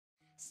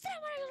السلام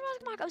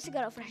عليكم، معكم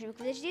سيجارة وفرح بكم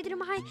فيديو جديد. اليوم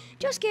معي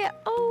جوسكي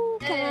او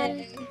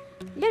كمال.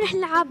 اليوم رح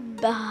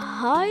نلعب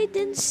هايد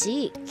اند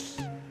سيك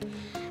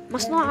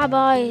مصنوعة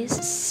باي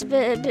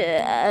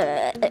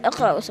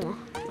اقرأوا اسمه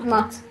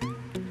مات.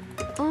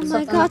 اوه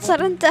ماي جاد،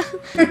 صار انت.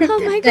 اوه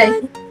ماي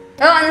جاد.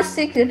 انا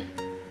السيكر.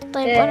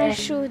 طيب انا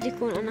شو بدي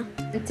يكون انا؟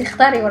 انت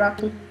اختاري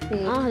وراكي.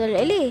 هذا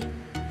الالي.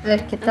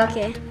 الكتاب.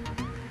 اوكي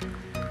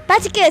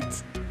باتي كيت.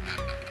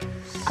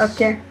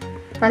 اوكي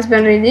has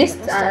been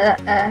released.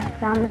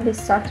 تعمل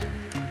ريستارت.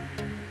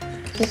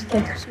 بسم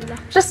الله.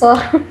 شو صار؟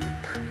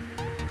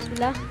 بسم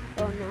الله.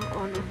 اوه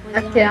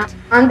نو اوكي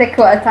عندك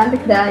وقت، عندك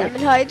دقايق.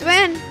 اعمل هايد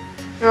وين؟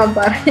 ما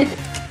بعرف.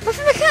 ما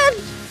في مكان.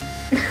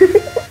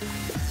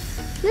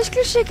 ليش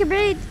كل شيء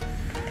بعيد؟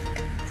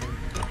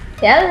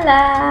 يلا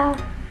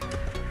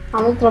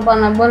عم اضرب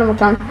انا بولا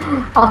مكان.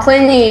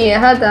 اعطيني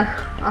هذا،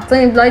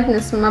 اعطيني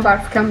بلايندنس ما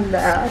بعرف كم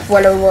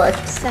ولا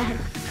وقت. سهل.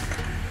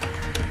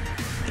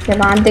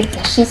 يلا عندك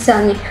 20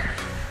 ثانية.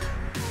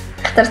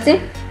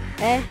 اخترتي؟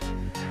 ايه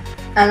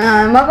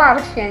انا ما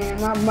بعرف يعني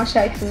ما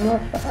شايف النور.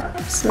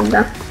 بسم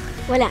الله.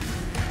 ولا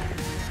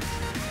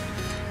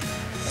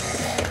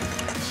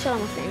الشغلة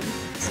ما في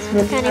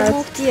عيني. مكاني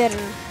مو كتير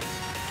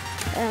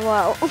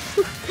واو.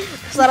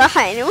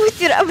 بصراحة يعني مو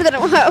كتير ابدا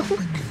واو.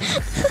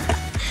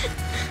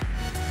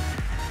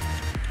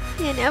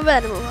 يعني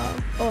ابدا مو واو.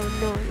 اوه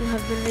نو يو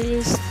هاف بين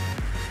ريليست.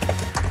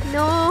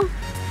 نو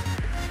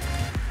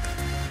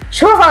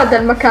شو هذا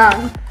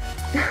المكان؟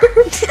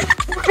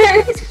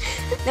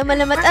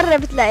 لما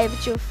تقرب تلاقي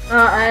بتشوف.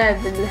 ايه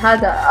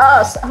هذا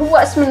هو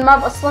اسم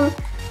الماب اصلا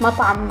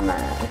مطعم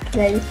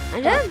كراي.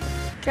 عن جد؟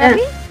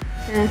 كرابي؟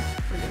 ايه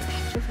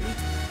شوفني.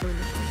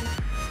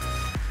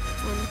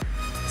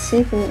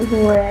 نسيت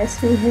هو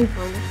اسمه هيك.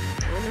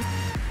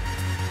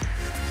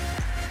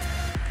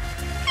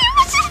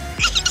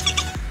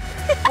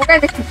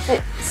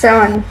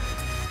 ثواني.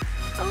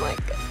 او ماي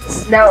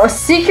جاد. لو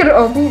السيكر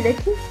او بي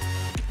لكي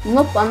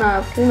نط انا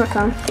بكل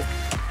مكان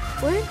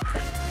وين؟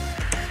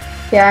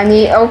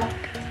 يعني او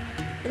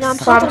انا عم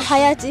خاطر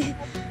بحياتي.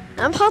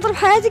 عم خاطر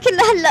بحياتي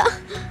كلها هلا.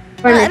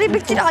 انا قريبة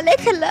كتير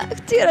عليك هلا،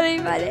 كتير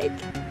قريبة عليك.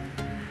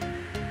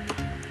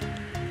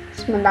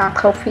 بسم الله عم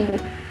تخوفيني.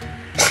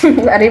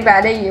 قريبة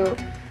علي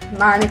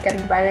وما عنك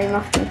قريبة علي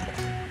ما فيك.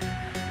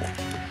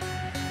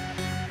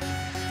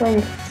 وين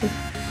انتي؟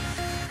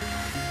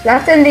 لا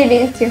تقولي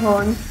لي انتي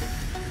هون.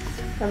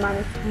 تمام.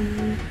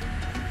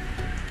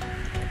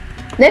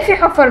 ليه في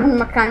حفر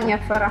بالمكان يا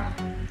فرح؟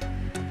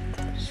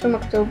 شو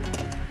مكتوب؟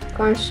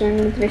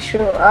 كونشن مدري شو.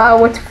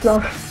 وات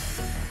فلور.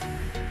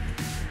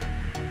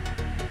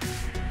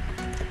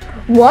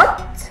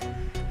 وات؟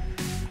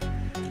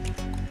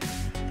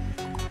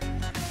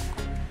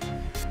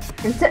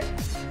 انت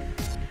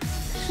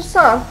شو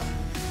صار؟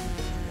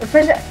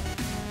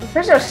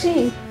 فجأة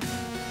شي.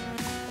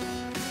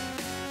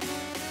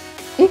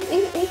 ايه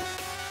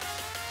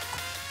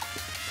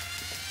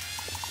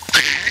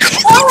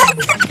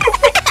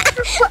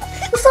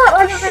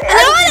صار انا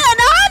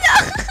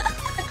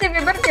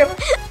تبي برجر.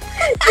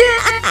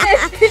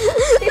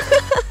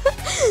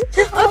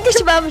 اوكي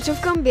شباب،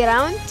 نشوفكم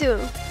براوند 2.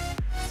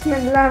 بسم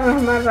الله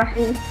الرحمن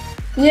الرحيم.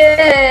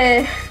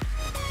 ياه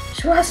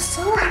شو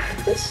هالصار؟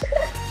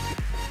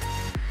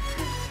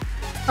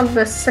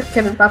 بس سكر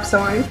الباب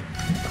ثواني.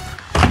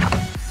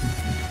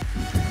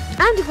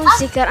 عندي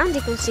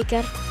يكون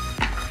سيكر.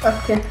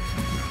 اوكي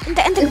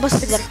انت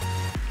بس تقدر.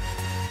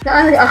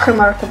 لا انا اخر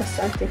مرة بس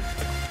انتي.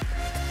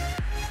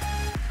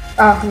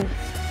 هي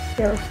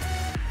يلا.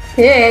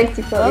 ايه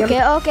انتي فوق.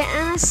 اوكي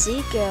انا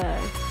سيكر.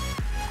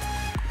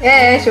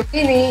 ايه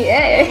شوفيني.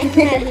 ايه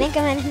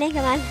هني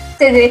كمان.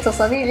 تدري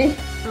تصلي لي.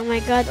 او ماي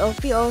جاد.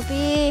 او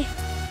بي.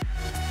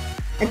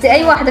 انتي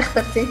اي واحدة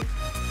اخترتي؟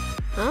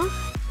 ها؟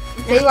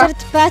 أيوة.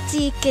 اخترت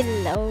باتي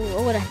كل او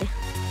اول واحدة.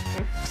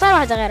 اختار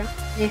واحدة غيرها.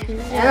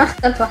 انا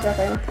اخترت واحدة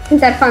غيرها.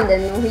 كنت عرفان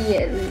لانه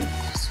هي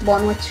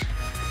السبون ويتش.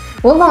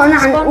 والله انا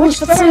عن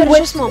وش بتصير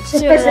شو اسمه؟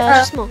 بتصير شو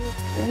اسمه؟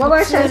 ما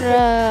بعرف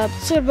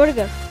بتصير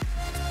برجر.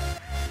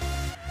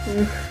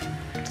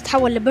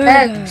 تتحول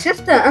لبرجر.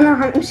 شفتها انا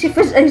عم امشي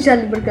فجأة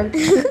جالي برجر.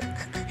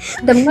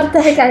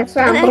 دمرتها هيك على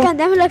شوي. انا كان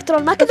دائما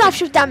الكترون ما كنت اعرف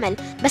شو بتعمل،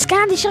 بس كان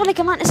عندي شغله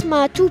كمان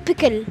اسمها تو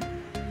بيكل،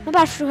 ما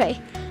بعرف شو هي.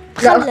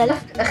 لا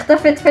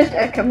اختفت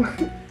فجأة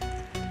كمان.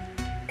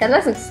 كان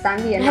لازم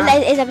تستعمليها.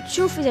 هلا اذا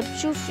بتشوف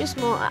شو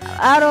اسمه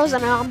اروز،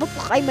 انا عم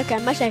بطبخ اي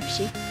مكان ما شايف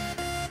شيء.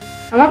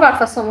 ما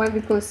بعرف اصلا وين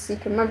بيكون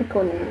السيكر، ما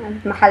بيكون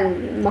المحل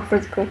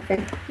المفروض يكون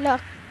فين. لا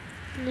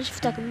انا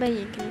شفتك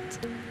مبين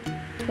كنت.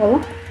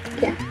 والله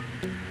اوكي.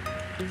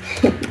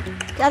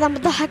 قاعد عم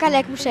بضحك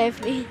عليك مو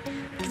شايفني،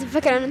 كنت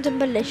مفكر انه انت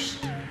مبلش.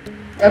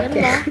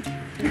 اوكي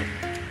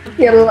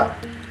يلا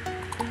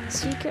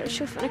سيكر.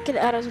 شوف انا كل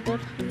اروز هدول.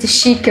 انت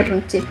الشيكر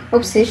انت.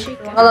 اوبسي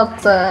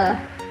غلط.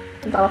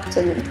 ضربت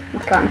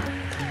المكان.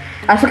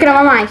 على فكرة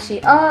ما معي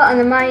شيء.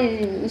 انا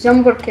معي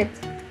جمبر كيت.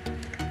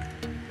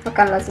 ما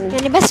كان لازم.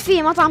 يعني بس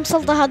في مطعم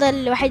سلطة هذا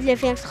الوحيد اللي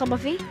فيك تخبى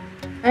فيه؟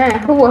 ايه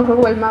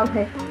هو الماب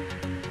هيك.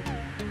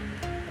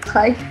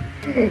 خايف.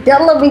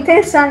 يلا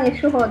 200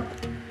 ثانية. شو هاد؟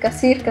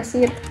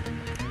 كثير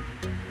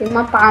في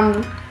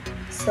مطعم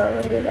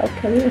صغير أو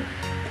كبير.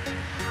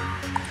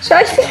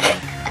 شايفك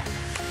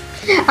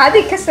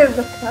عادي كسر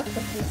ذكريات.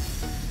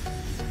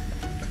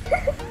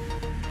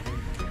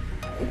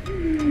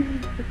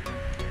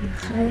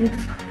 خايف.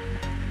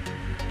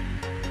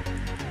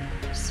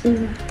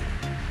 بسم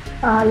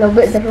الله. لو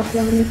بقدر اروح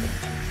لهونيك.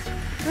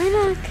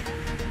 وينك؟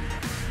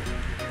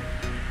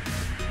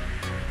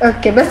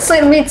 اوكي بس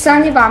تصير 100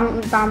 ثانية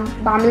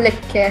بعمل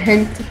لك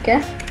هنت.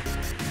 اوكي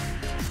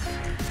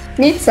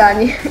 100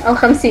 ثانية او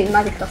 50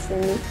 ما تخلص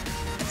مني.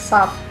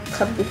 صعب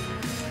تخبي.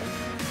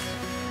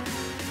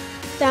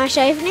 انت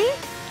شايفني؟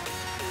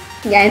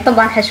 يعني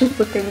طبعا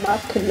حشوفك الماب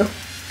كله.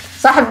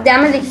 صح بدي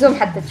اعمل لك زوم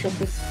حتى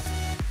تشوفي.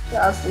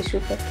 لا قصدي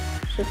شوفك.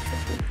 شوفي.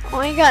 او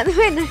ماي جاد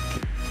وينك؟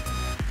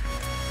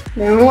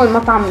 لأنه هو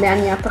المطعم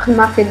يعني اعتقد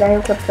ما في الا هي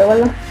وكفته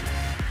ولا؟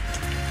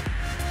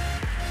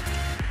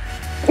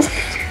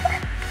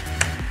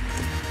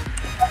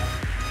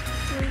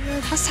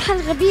 حاسة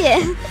حالي غبية.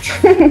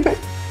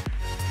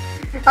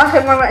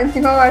 آخر مرة أنت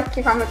ما بعرف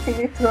كيف عملتي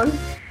لي ترول.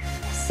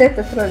 حسيت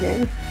ترول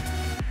يعني.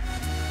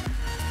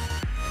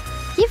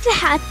 كيف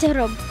لحقت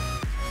تهرب؟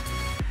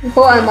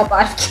 هو أنا ما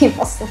بعرف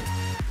كيف أصلا.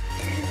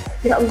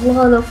 يا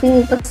الله لو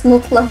فيني بس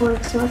نط لهون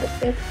بس ما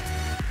بقدر.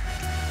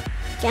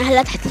 كان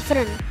هلا تحت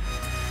الفرن.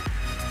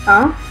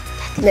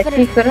 تحت الفرن.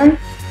 في فرن؟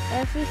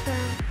 في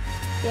فرن.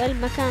 يا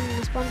المكان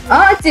سبونج.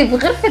 أنت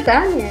بغرفة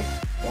تانية.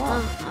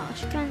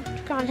 شكرا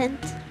على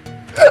الهنت.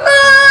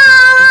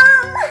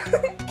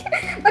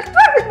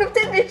 مكتوب إنه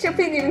بتقدري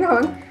تشوفيني من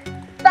هون.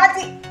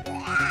 بعدي.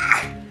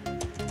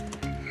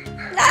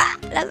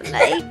 لا لازم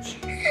لاقيك.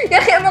 يا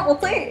أخي أنا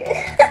بطيء.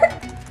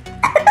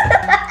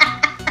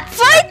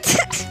 فايت.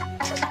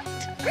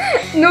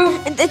 نو.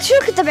 انت شو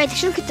كنت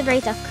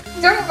تبعيتك؟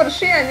 جنبر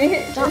شو يعني؟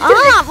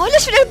 ما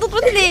ليش بدك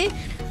تضبط لي؟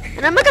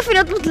 انا ما كان فيني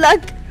اضبط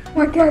لك.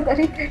 ما كانت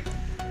اريد.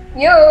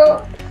 يو.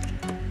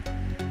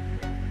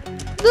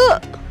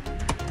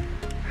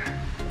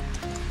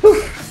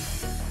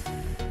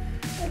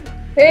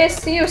 ايه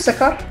سي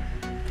وسكر.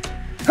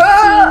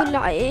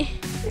 ولا ايه؟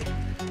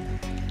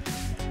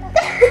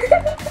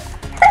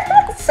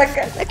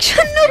 سكر. لك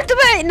شو النوب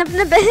تبعي؟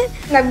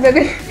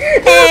 نبنبه.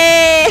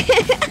 ايه.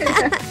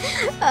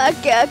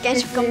 اوكي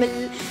نشوفكم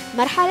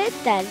بالمرحلة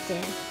الثالثة.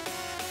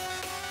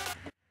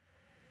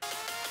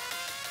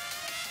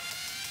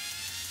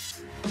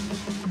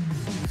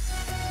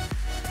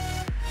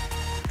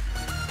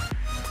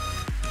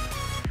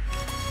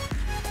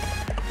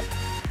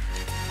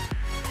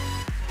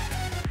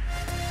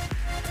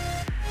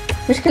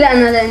 مشكلة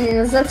أنا لأني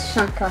نزلت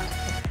الشنكات.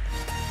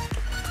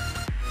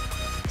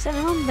 بس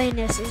أنا ما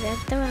مبينة بس إذا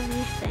الدور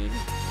منيح يعني.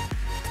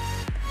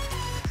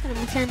 بس أنا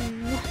مكان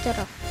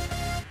محترف.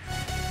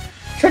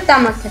 شو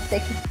تعمل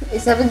كتك؟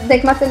 إذا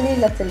بدك ما تقلي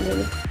لا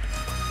تقلي.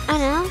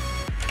 أنا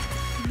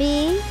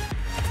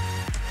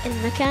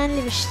المكان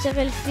اللي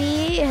بشتغل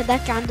فيه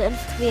هداك عنده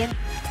أنف كبير.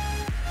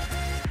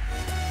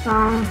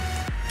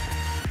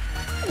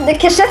 بدك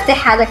كشفتي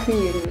حالك 100%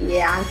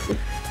 يا عمتي.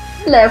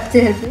 لا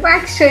بتهدي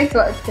معك شوية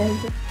وقت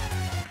تهدي.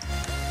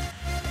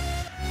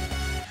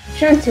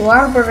 شو انت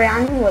واربر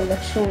يعني ولا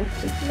شو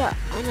انت؟ لا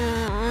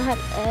انا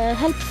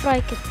هلب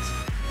فراي كت.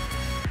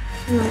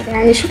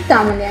 يعني شو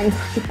بتعمل يعني؟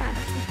 كيف بعرف.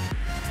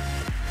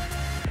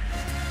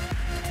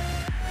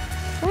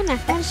 وينك؟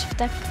 وين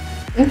شفتك؟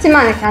 انت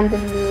مالك عند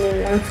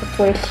الانف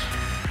الطويل.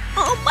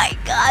 اوه ماي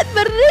جاد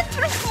مريت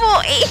من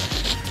فوقي.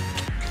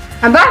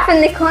 انا بعرف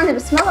انك هون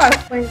بس ما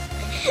بعرف وين.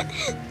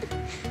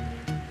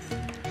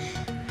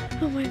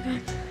 اوه ماي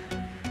جاد.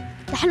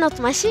 رح نط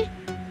ماشي؟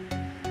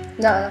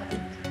 لا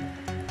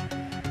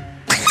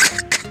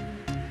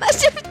ما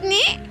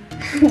شفتني؟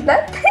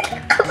 لا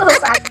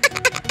خلص عاد.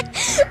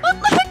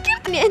 والله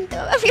فكرتني انت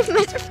ما كيف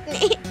ما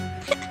شفتني.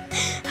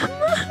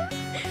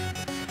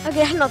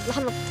 اوكي رح نط.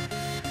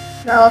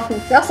 لا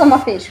فهمتي اصلا ما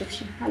في اشوف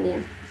شيء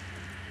حاليا.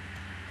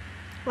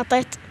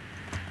 نطيت.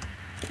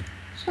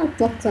 شو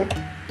تنطي؟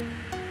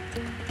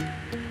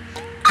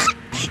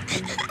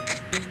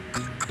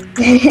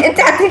 يعني انت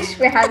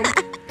عتشفي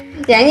حالك.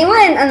 يعني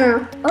وين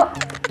انا؟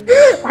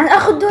 عم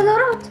اخذ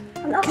دولارات.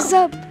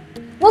 كذاب.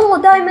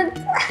 والله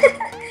دايموند.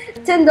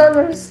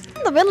 $10.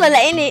 طب يلا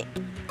لاقيني.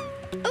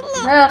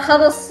 لا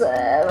خلص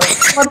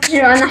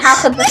خرجي وانا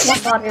حاخذ لك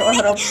مصاري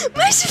واهرب.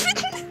 ما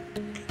شفتني.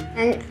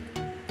 يعني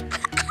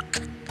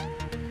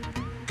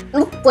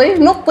نطي.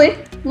 نطيت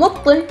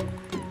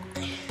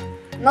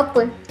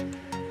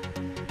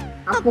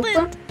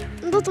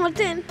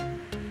مرتين.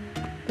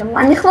 يلا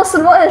عم يخلص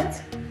الوقت.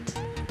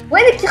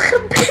 وينك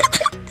يخرب؟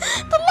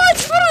 طلعت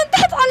فرن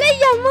تحت علي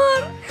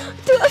عمار.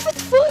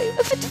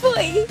 وقفت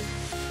فوقي.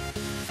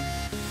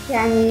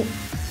 يعني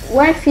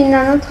وين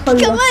فينا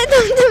ندخل؟ كمان انت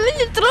بتعمل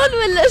لي ترول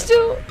ولا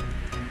شو؟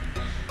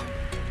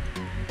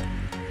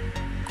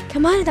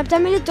 كمان انت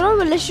بتعمل لي ترول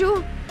ولا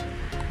شو؟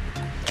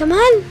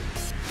 كمال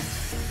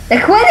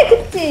لك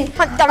وينك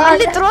انت؟ بتعمل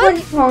لي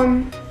ترول؟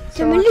 هون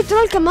تعمل لي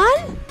ترول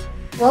كمال؟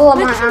 والله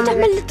ما عم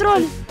تعمل لي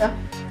ترول.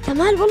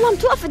 كمال والله عم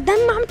توقف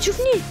قدامي ما عم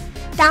تشوفني.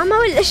 انت عمى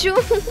ولا شو؟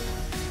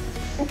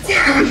 انت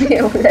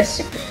عمي ولا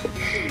شو؟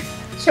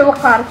 شو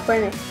بقارك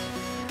وينك؟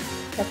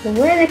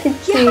 وينك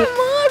انت؟ يا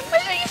حمار ما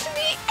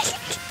شايفني.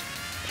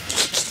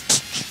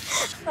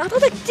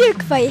 اعطيتك كتير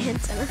كفاية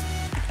هنت انا،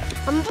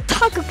 عم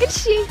بضحك وكل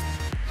شي.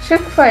 شو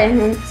كفاية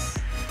هنت؟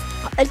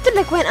 قلت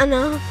لك وين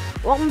انا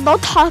وعم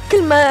بضحك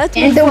كل ما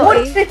يعني تمر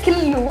دورت فوقي. في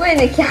كل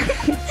وينك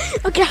يعني.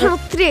 اوكي حنط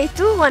 3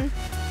 2 1.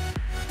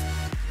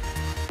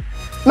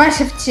 ما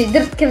شفت شي،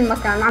 درت كل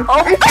مكان. انت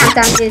أوه. عم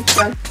تعملي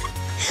ترول.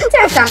 انت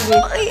عم تعملي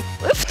فوقي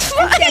وقفت انت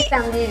فوقي. عم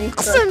تعملي لي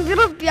ترول. اقسم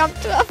بربي عم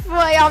توقف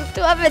فوقي، عم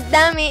توقف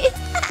قدامي.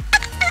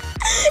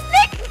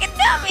 ليك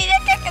قدامي،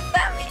 ليك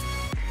قدامي.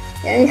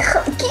 يعني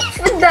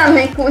كيف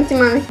قدامك وانت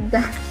مانك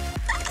قدام؟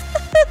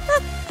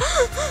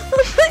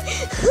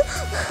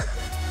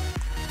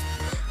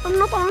 عم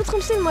نط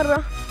 50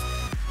 مرة.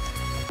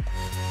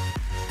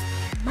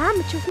 ما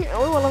عم تشوفني؟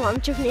 أول والله ما عم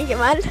تشوفني يا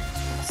كمال.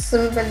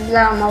 اقسم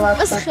بالله ما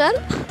بطل. بسخر.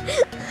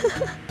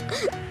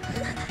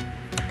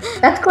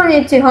 لا تكوني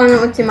انت هون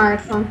وانت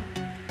مالك هون.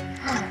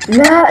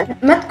 لا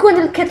ما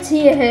تكون الكت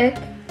هي هيك.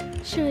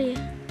 شو هي؟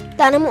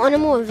 لا أنا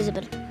مو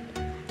انفيزبل.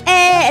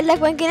 إيه قل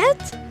لك وين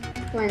كنت؟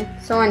 وين؟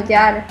 سو انت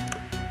عارف.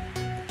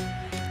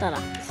 طلع.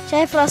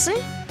 شايف راسي؟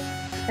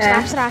 بسرعة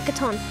ايه. بسرعة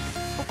كنت هون.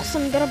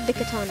 أقسم بربي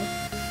كنت هون.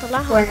 طلع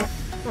هون. وين؟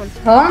 هون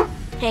هون؟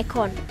 هيك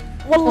هون.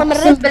 والله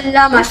اقسم مريت.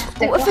 بالله ما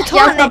شفتك. وقفت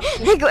يا هون ربي.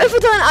 هيك،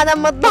 وقفت هون أنا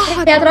عم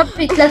بضحك. يا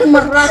ربي 3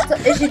 مرات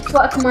اجيت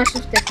فوقك ما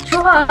شفتك.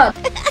 شو هاد؟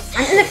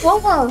 عم قلك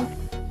والله.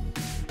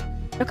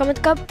 رقم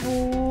كب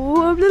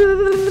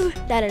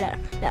لا لا لا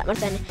لا مرة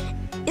ثانية.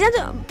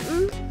 إذا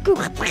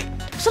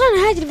وصلنا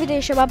لنهاية الفيديو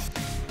يا شباب،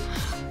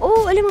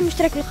 واللي ما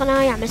مشترك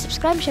بالقناة يعمل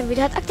سبسكرايب عشان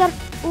فيديوهات أكتر،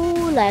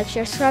 ولايك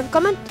شير سبسكرايب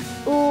كومنت،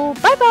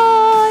 وباي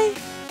باي.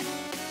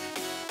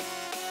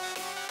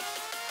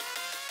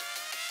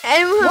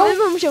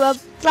 المهم شباب،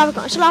 طلع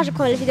لكم ان شاء الله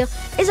عجبكم الفيديو.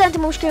 اذا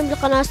انتم مشتركين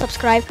بالقناة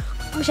سبسكرايب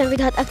مشان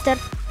فيديوهات اكتر،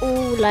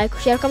 ولايك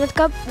وشير كومنت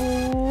كب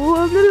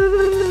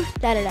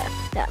لا لا لا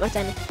لا مرة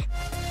ثانية.